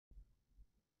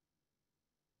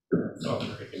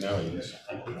Now he is.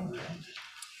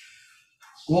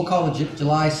 We'll call the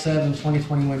July 7,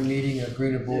 2021 meeting of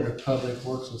Greener Board of Public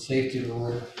Works and Safety to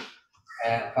order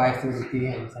at 5:30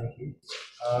 p.m. Thank you.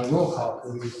 Roll call,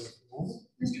 please.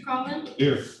 Mr. Coleman?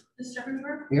 Here. Mr.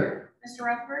 Hoover? Here. Mr.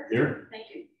 Rutherford? Here. Thank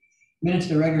you. Minutes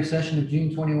of the regular session of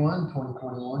June 21,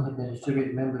 2021 have been distributed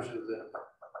to members of the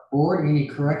board. Any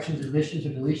corrections, additions, or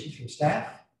deletions from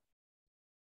staff?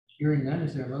 Hearing none,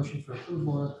 is there a motion for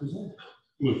approval as presented?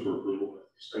 Move for approval.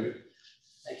 Second.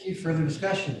 Thank you. Further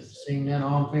discussion? Seeing none,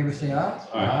 all in favor say aye.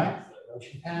 Aye.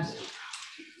 Motion passes.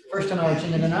 First on our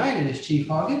agenda tonight is Chief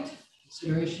Hoggett.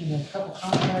 Consideration of a couple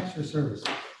contracts for services.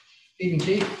 Evening,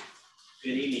 Chief.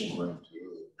 Good evening.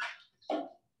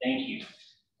 Thank you.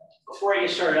 Before I get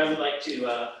started, I would like to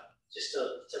just to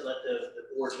let the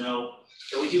board know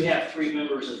that we do have 3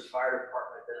 members of the fire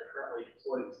department that are currently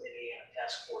deployed with Indiana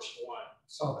Task Force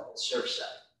 1 at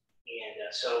Surfside. And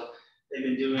so they've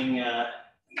been doing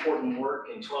important work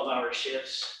in 12-hour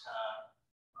shifts.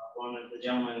 One of the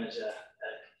gentlemen is a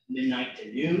midnight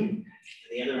to noon, and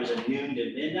the other is a noon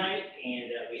to midnight,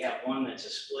 and we have one that's a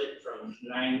split from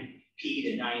 9P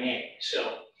to 9A.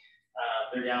 So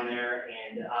they're down there,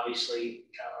 and obviously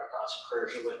our thoughts and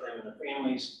prayers are with them and their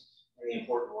families and the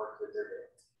important work that they're doing.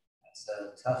 That's the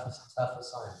tough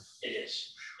assignment. It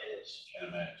is. It is.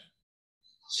 Can't imagine.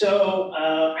 So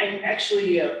I'm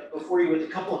actually before you with a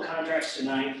couple of contracts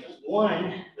tonight.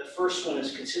 One, the first one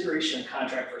is consideration of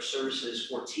contract for services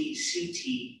for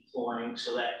TCT flooring.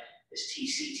 So that is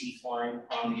TCT flooring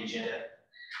on the agenda.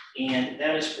 And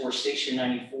that is for Station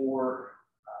 94,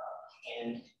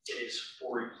 and it is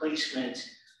for replacement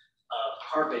of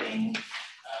carpeting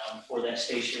for that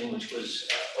station, which was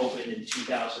opened in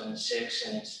 2006,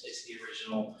 and it's the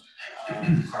original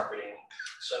carpeting.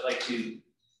 So I'd like to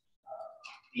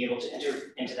be able to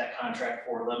enter into that contract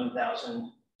for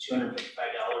 $11,255.40.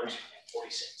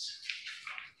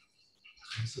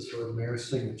 This is for the mayor's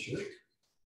signature.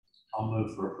 I'll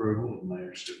move for approval of the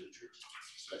mayor's signature.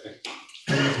 Second.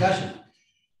 Any discussion?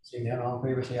 Seeing none, all in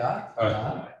favor say aye.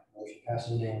 Aye. Motion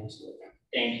passes unanimously.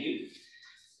 Thank you.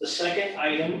 The second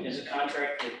item is a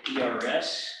contract with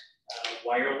ERS,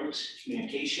 wireless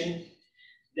communication.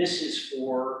 This is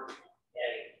for a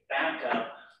backup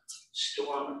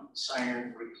storm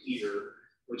siren repeater,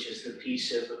 which is the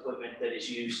piece of equipment that is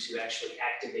used to actually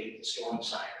activate the storm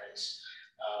sirens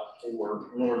for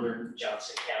northern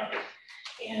Johnson County.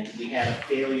 And we had a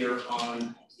failure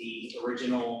on the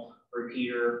original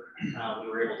repeater. We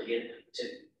were able to get to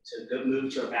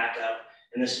move to a backup,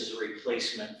 and this is a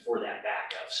replacement for that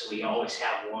backup. So we always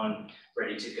have one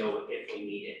ready to go if we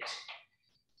need it.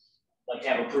 I'd like to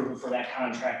have approval for that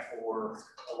contract for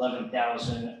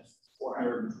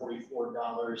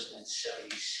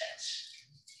 $11,444.70.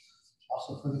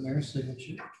 Also for the mayor's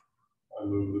signature. I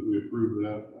move that we approve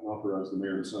that and authorize the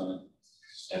mayor to sign.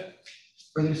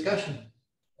 Further discussion?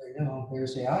 Hearing none, all in favor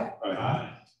say aye.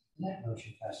 Aye. And that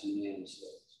motion passes unanimously.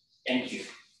 Thank you.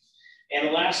 And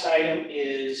the last item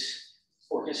is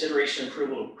for consideration and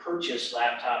approval to purchase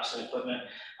laptops and equipment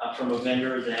from a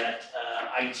vendor that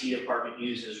IT department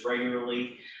uses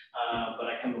regularly. But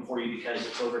I come before you because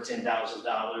it's over $10,000,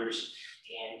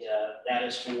 and that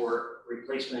is for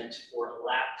replacement for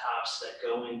laptops that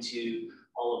go into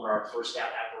all of our first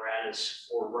out apparatus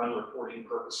for run reporting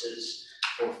purposes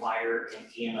for fire and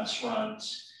EMS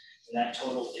runs. And that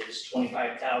total is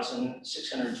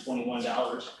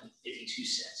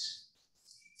 $25,621.52.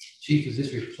 Chief, is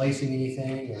this replacing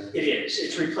anything? Or? It is.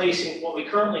 It's replacing what we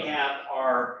currently have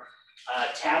are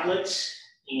tablets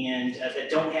and that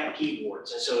don't have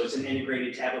keyboards. And so it's an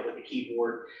integrated tablet with a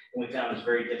keyboard. And we found it's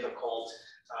very difficult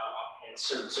in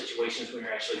certain situations when you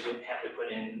actually have to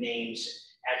put in names,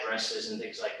 addresses, and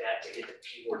things like that to get the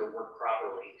keyboard to work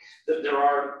properly. There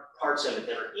are parts of it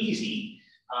that are easy,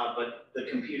 but the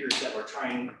computers that we're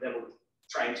trying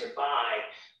to buy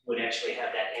would actually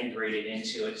have that integrated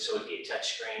into it, so it'd be a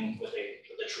touch screen with a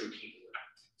true keyboard.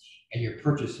 And you're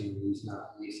purchasing these,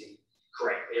 not leasing.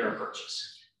 Correct, they are a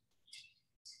purchase.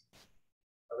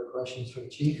 Other questions for the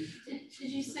chief?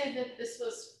 Did you say that this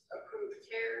was approved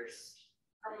CARES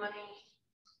or money?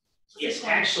 Yes,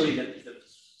 actually, the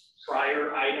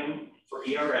prior item for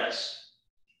ERS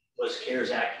was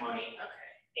CARES Act money.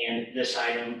 Okay. And this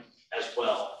item as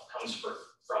well comes from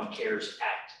CARES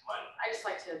Act money. I just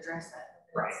like to address that.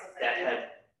 Right,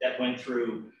 that went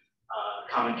through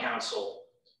Common Council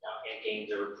and gained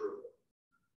their approval.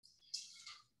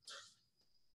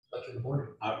 Pleasure of the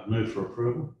board. I move for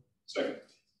approval. Second.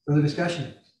 Further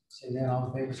discussion? Seeing none, all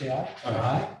in favor say aye.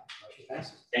 Aye. Motion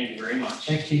passes. Thank you very much.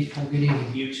 Thanks, Chief. Have a good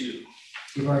evening. You too.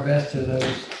 Give our best to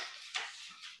those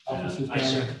office is I down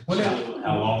see. there. What is-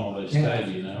 How long will they stay,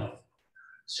 do you know?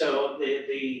 So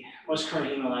the most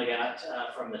current email I got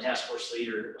from the task force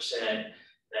leader said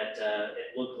that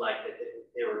it looked like that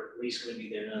they were at least going to be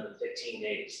there another 15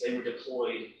 days. They were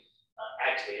deployed,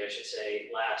 activated, I should say,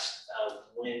 last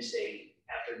Wednesday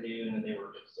afternoon, and they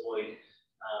were deployed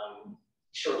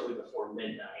shortly before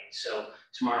midnight. So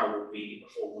tomorrow will be a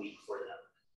full week for them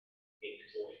being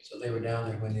deployed. So they were down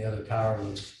there when the other tower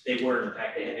was, They were, in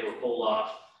fact, they were pulled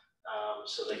off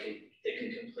so they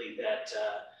can complete that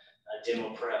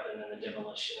demo prep and then the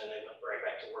demolition, and they went right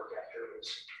back to work after it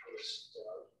was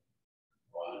done.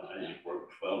 Well, I didn't work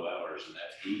 12 hours in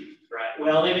that heat. Right,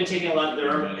 well, they've been taking a lot,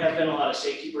 have been a lot of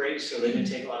safety breaks, so they've been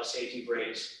taking a lot of safety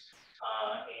breaks.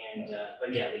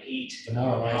 But yeah, the heat, and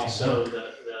demoralizing. also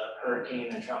the hurricane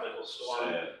and tropical storm,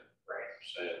 Sad, right,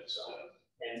 sad, So- sad.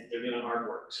 and they're doing hard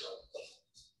work, so.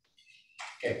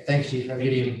 Okay, thanks, Chief. Have a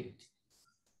good evening.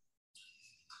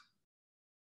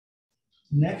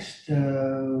 Next,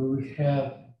 we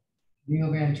have Rio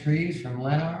Grande Trees from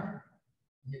Lennar,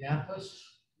 Indianapolis.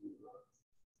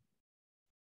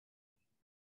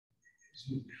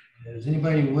 Is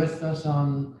anybody with us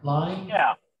online?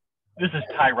 Yeah, this is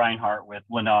Ty Reinhardt with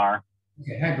Lennar.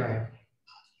 Okay, hi, Brian.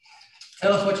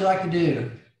 Tell us what you like to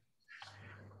do.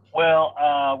 Well,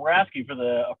 we're asking for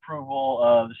the approval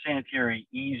of the sanitary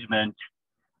easement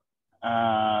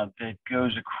that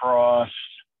goes across,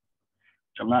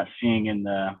 which I'm not seeing in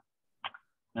the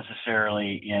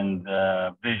necessarily in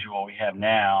the visual we have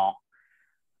now,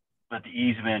 but the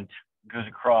easement goes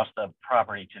across the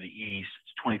property to the east.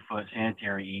 It's 20-foot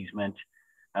sanitary easement.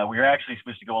 We were actually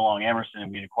supposed to go along Emerson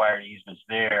and we'd acquired easements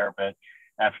there, but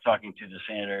after talking to the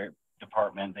sanitary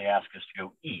department, they asked us to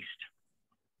go east.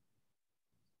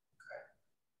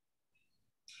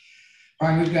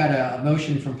 Brian, we've got a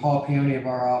motion from Paul Peone of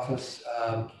our office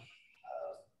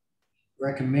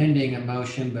recommending a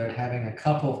motion, but having a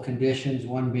couple of conditions,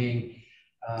 one being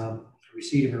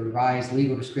receipt of a revised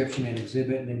legal description and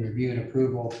exhibit, and then review and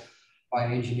approval by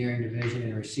the engineering division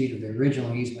and receipt of the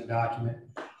original easement document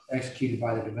executed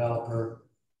by the developer,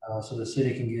 so the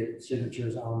city can get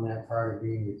signatures on that prior to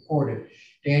being recorded.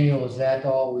 Daniel, is that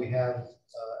all we have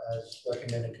as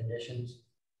recommended conditions?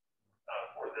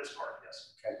 For this part,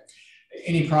 yes. Okay.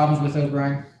 Any problems with those,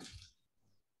 Brian?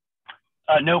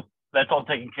 Nope, that's all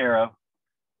taken care of.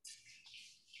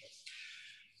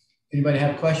 Anybody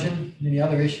have a question? Any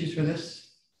other issues for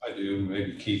this? I do.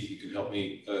 Maybe Keith, you can help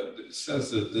me. It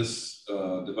says that this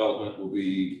development will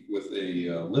be with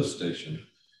a lift station.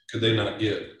 Could they not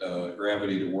get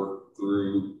gravity to work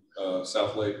through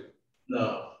South Lake?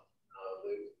 No,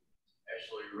 they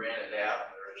actually ran it out.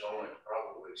 There's only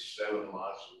probably 7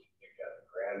 lots that can pick up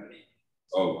gravity.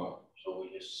 Oh, wow. So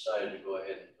we just decided to go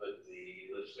ahead and put the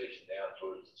lift station down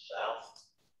towards the south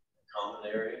common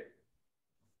area.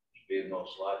 To be the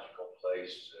most logical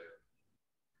place to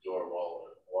absorb all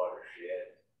the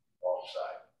watershed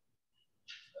offsite.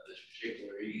 This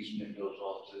particular easement goes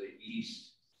off to the east.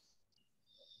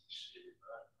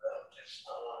 It's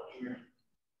not on here.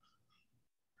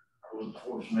 Road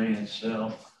force main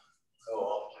itself go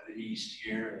off to the east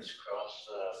here, and it's across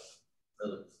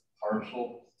another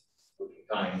parcel, which is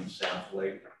kind of South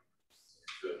Lake,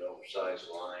 to an oversized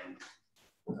line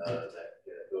that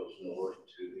goes north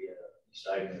to the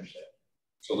side intersection.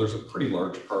 So there's a pretty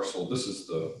large parcel. This is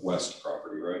the west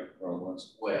property, right?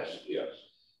 West. Yes.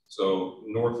 So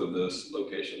north of this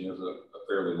location, there's a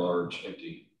fairly large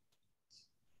empty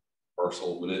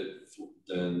parcel. Would it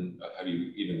then, have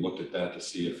you even looked at that to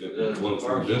see if it would flow through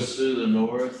parcel this? to the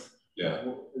north, Yeah.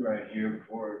 right here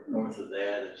before north of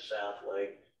that is South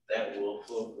Lake. That will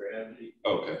flow gravity.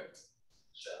 Okay.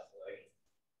 South Lake.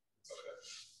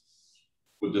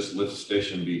 Would this lift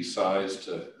station be sized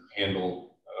to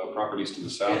handle properties to the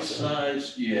south? It's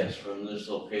sized, yes, from this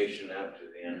location out to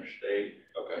the interstate,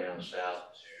 Okay. down south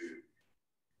to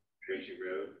Tracy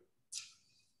Road.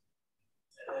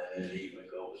 And it even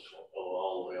goes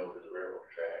all the way over to the railroad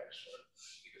tracks. So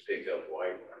you can pick up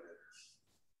White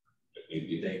If need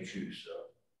be. if they choose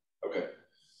so. Okay.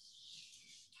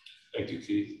 Thank you,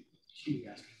 Keith.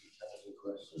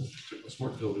 Questions?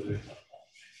 Smart bill today.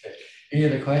 Any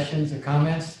other questions or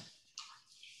comments?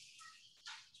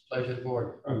 Pleasure of the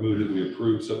board. I move that we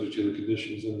approve subject to the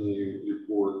conditions in the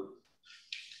report.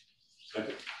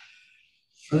 Second.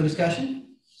 Further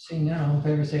discussion? Seeing none, all in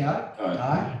favor say aye. Aye.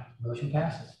 Aye. Motion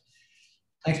passes.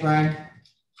 Thanks, Brian.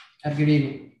 Have a good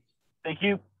evening. Thank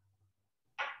you.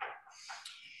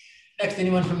 Next,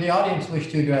 anyone from the audience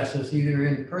wish to address us either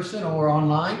in person or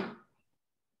online?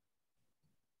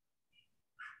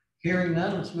 Hearing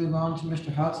none, let's move on to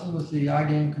Mr. Hudson with the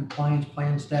IDAM compliance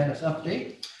plan status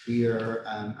update. We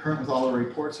are current with all our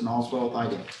reports and all's well with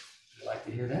IDEM. I'd like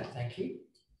to hear that. Thank you.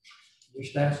 Your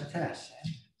status of tasks,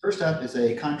 Sam? First up is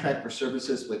a contract for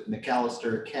services with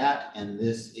McAllister Cat, and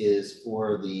this is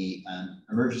for the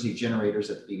emergency generators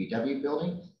at the BBW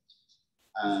building.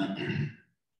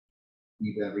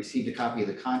 We've received a copy of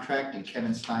the contract, and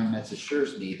Kevin Steinmetz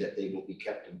assures me that they will be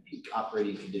kept in peak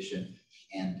operating condition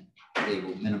and they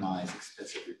will minimize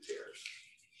expensive repairs.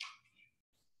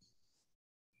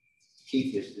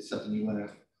 Keith, is this something you want to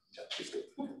touch?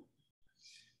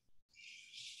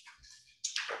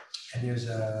 And there's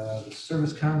the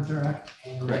service contract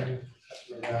and Correct.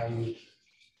 customer value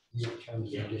in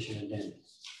terms of addition and addendum,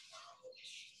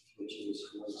 which is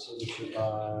one signature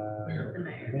by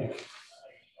The mayor.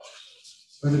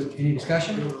 Further, any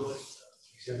discussion? Is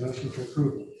there a motion for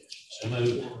approval? So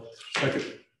moved.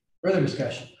 Second. Further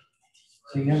discussion?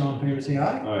 Seeing none, all in favor, say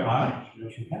aye. Aye.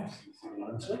 Motion passes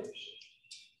unanimously.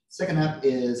 Second up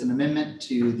is an amendment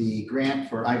to the grant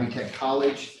for Ivy Tech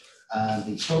College.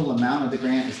 The total amount of the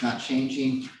grant is not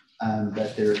changing,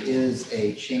 but there is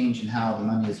a change in how the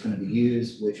money is going to be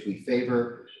used, which we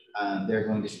favor. They're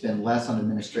going to spend less on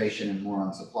administration and more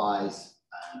on supplies.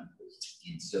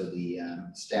 And so the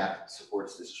staff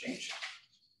supports this change.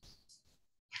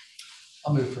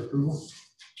 I'll move for approval.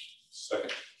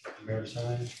 Second. Mayor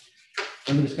sign.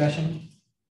 Further discussion?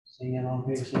 Seeing none, all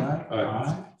in favor, say aye. Aye.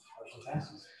 Motion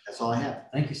passes. That's all I have.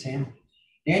 Thank you, Sam.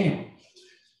 Daniel? All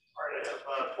right, I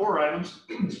have 4 items.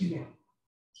 Excuse me.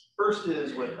 First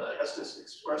is with Estes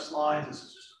Express Lines. This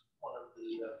is just one of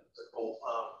the typical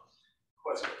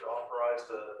requests to authorize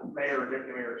the mayor or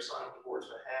deputy mayor to sign on the board's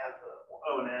behalf,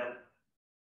 O&M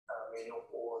manual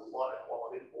for the water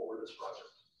quality for this project.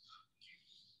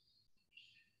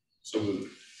 So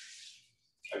moved.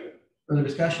 Second. Further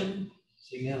discussion?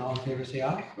 Seeing none, all in favor, say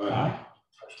aye. Aye.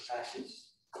 Motion passes.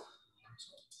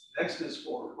 Next is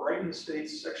for Brighton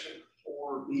Estates Section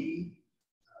 4B.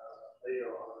 They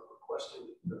are requesting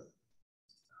the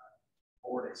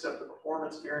board accept the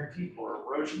performance guarantee for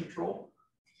erosion control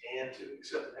and to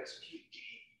accept and execute the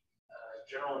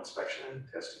general inspection and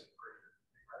testing agreement.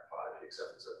 Ratify the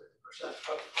acceptance of 50%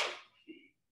 upfront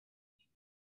fee.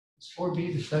 Is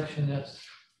 4B the section that's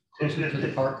closer to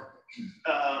the park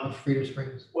of Freedom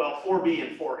Springs? Well, 4B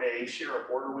and 4A share a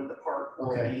border with the park.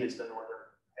 4B Okay. is the northern,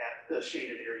 at the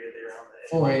shaded area there on the.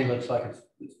 4A looks like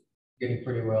it's getting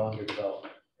pretty well under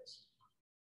development.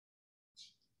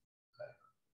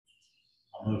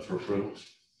 I'll move for approval.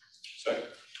 Second.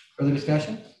 Further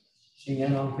discussion? Seeing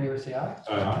none, all in favor, say aye.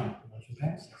 Aye. Motion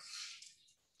passes.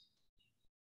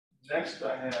 Next,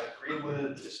 I have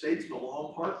Greenwood Estates,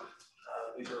 Malone Park.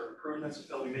 These are improvements that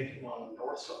they'll be making on the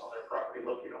north side, on their property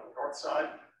located on the north side,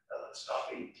 stop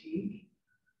 18.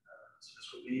 So this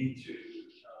would be to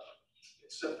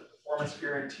accept the performance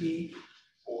guarantee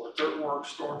for dirt work,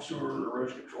 storm sewer,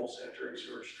 erosion control, sanitary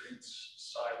sewer, streets,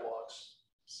 sidewalks,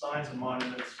 signs and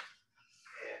monuments,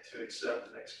 and to accept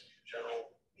and execute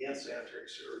general and sanitary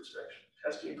sewer inspection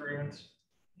testing agreements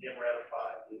and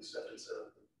ratify the acceptance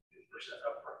of 50%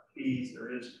 upfront fees. There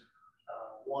is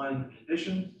one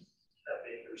condition, that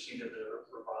being the receipt of the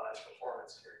revised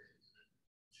performance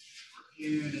guarantee,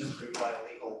 reviewed and approved by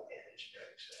legal and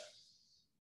engineering staff.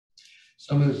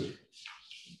 So moved.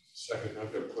 Second,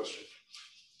 I've got a question.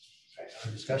 Okay,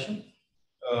 other discussion?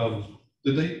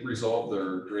 Did they resolve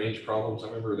their drainage problems? I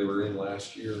remember they were in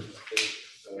last year. I think.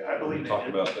 I believe we they talked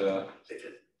did. about that. They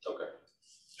did. Okay.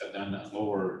 Got down that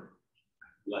lower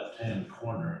left-hand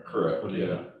corner. Correct. Putting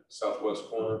Yeah. Southwest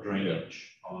corner. a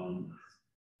drainage on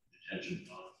detention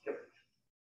pond.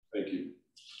 Thank you.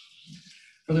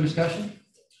 Further discussion?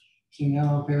 Seeing none,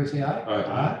 all in favor, say aye.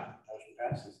 Aye. Motion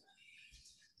passes.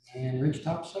 And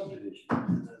Ridgetop subdivision.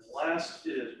 And then last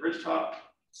is Ridgetop.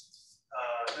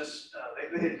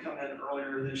 They had come in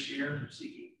earlier this year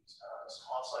seeking some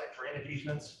on-site drainage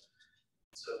easements.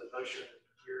 So the motion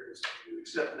here is to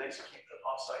accept and execute the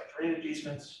off-site drainage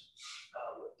easements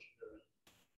with the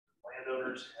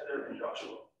landowners Heather and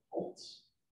Joshua Holtz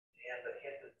and the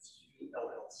Hampton Sioux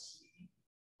LLC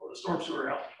for the storm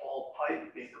sewer outfall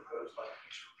pipe being proposed by the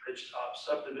future Ridgetop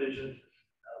subdivision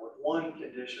with one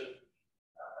condition,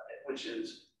 which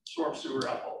is storm sewer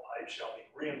outfall pipe shall be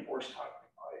reinforced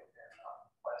concrete pipe and not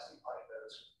plastic pipe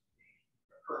as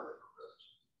currently proposed.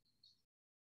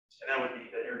 And that would be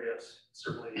the areas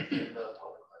certainly in the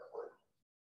public right of way.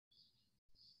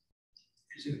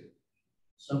 Is it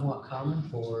somewhat common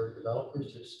for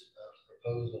developers to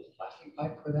propose a plastic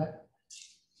pipe for that?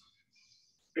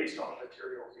 Based on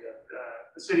materials, yeah.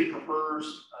 The city prefers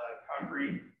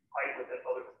concrete pipe within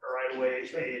public right of way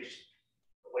age.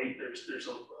 The weight, there's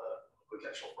a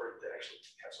potential for it to actually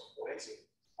have some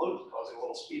float, causing a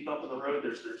little speed bump in the road.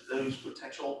 There's those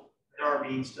potential. There are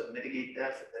means to mitigate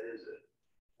that, if that is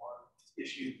one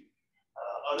issue.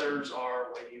 Others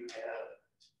are when you have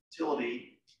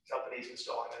utility companies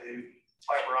installing a new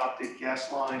fiber optic gas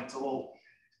line. It's a little,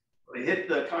 when they hit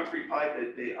the concrete pipe,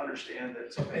 they understand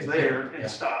that something's there and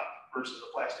stop, versus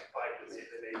a plastic pipe that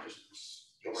they just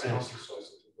go around. Is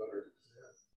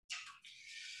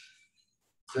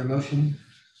there a motion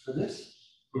for this?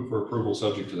 Move for approval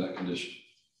subject to that condition.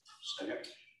 Second.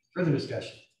 Further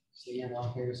discussion? Seeing none, all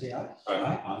in favor, say aye. Aye.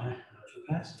 Aye. Motion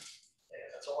passes.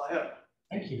 And that's all I have.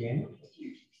 Thank you, Daniel. Thank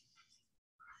you.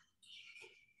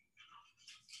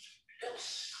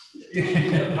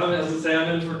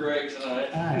 I'm in for Greg tonight.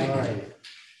 Hi, all right.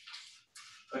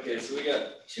 Okay, so we got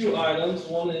two items.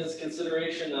 One is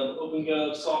consideration of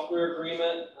OpenGov software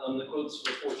agreement. The quote's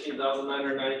for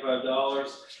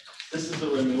 $14,995. This is a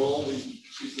renewal. We've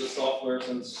used the software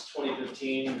since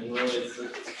 2015, and really it's a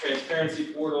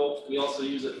transparency portal. We also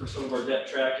use it for some of our debt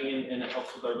tracking, and it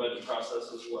helps with our budget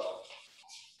process as well.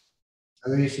 Are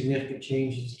there any significant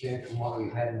changes, Jared, from what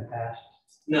we've had in the past?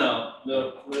 No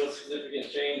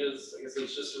significant changes. I guess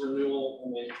it's just a renewal. I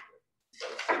mean,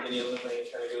 like any other thing,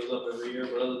 it kind of goes up every year,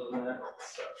 but other than that,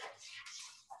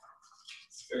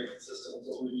 it's very consistent with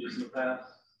what we've used in the past.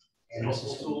 And this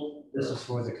is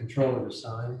for the controller to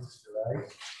sign, right?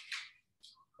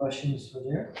 Questions for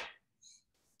Jared?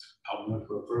 I'll move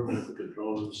for approval of the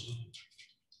controllers.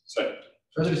 Second.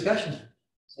 Further discussion?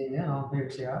 Seeing none, all in favor,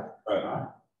 say aye. Aye.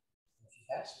 Motion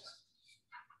passes.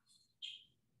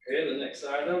 Okay, the next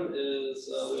item is,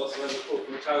 we also have a quote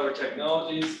from Tyler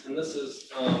Technologies, and this is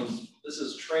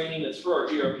training. It's for our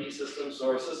ERP system. So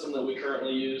our system that we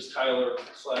currently use,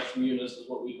 Tyler/Munis is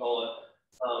what we call it.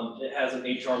 It has an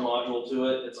HR module to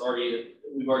it.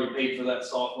 We've already paid for that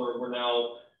software. We're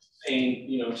now paying,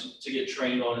 to get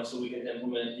trained on it so we can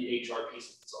implement the HR piece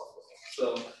of the software. So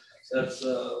that's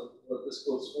what this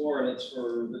quote's for, and it's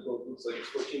for, the quote looks like it's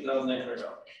 $14,800.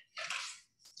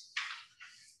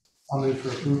 I'll move for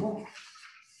approval.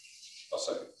 I'll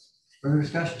second. Further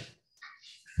discussion?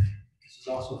 This is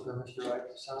also for Mr. Wright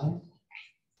to sign.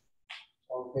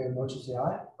 All in favor, motion say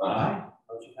aye. Aye.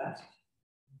 Motion passes.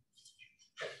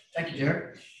 Thank you,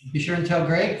 Jared. Be sure and tell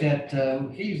Greg that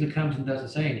he usually comes and doesn't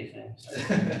say anything. So.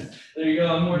 There you go.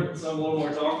 I'm a little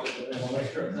more talkative, and I'll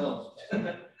make sure I tell him.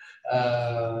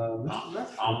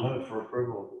 I'll move for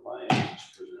approval of the plan as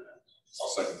presented. I'll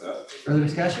second that. Further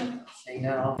discussion? Seeing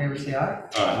none, all in favor, say aye.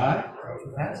 Aye.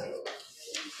 Motion passes.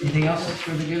 Anything else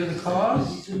for the good of the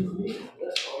cause?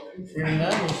 Hearing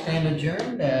none, we'll stand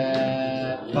adjourned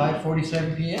at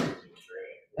 5:47 p.m.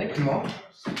 Thank you all.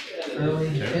 Fairly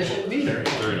efficient meeting.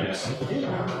 Very nice.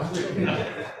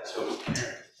 Yeah. So,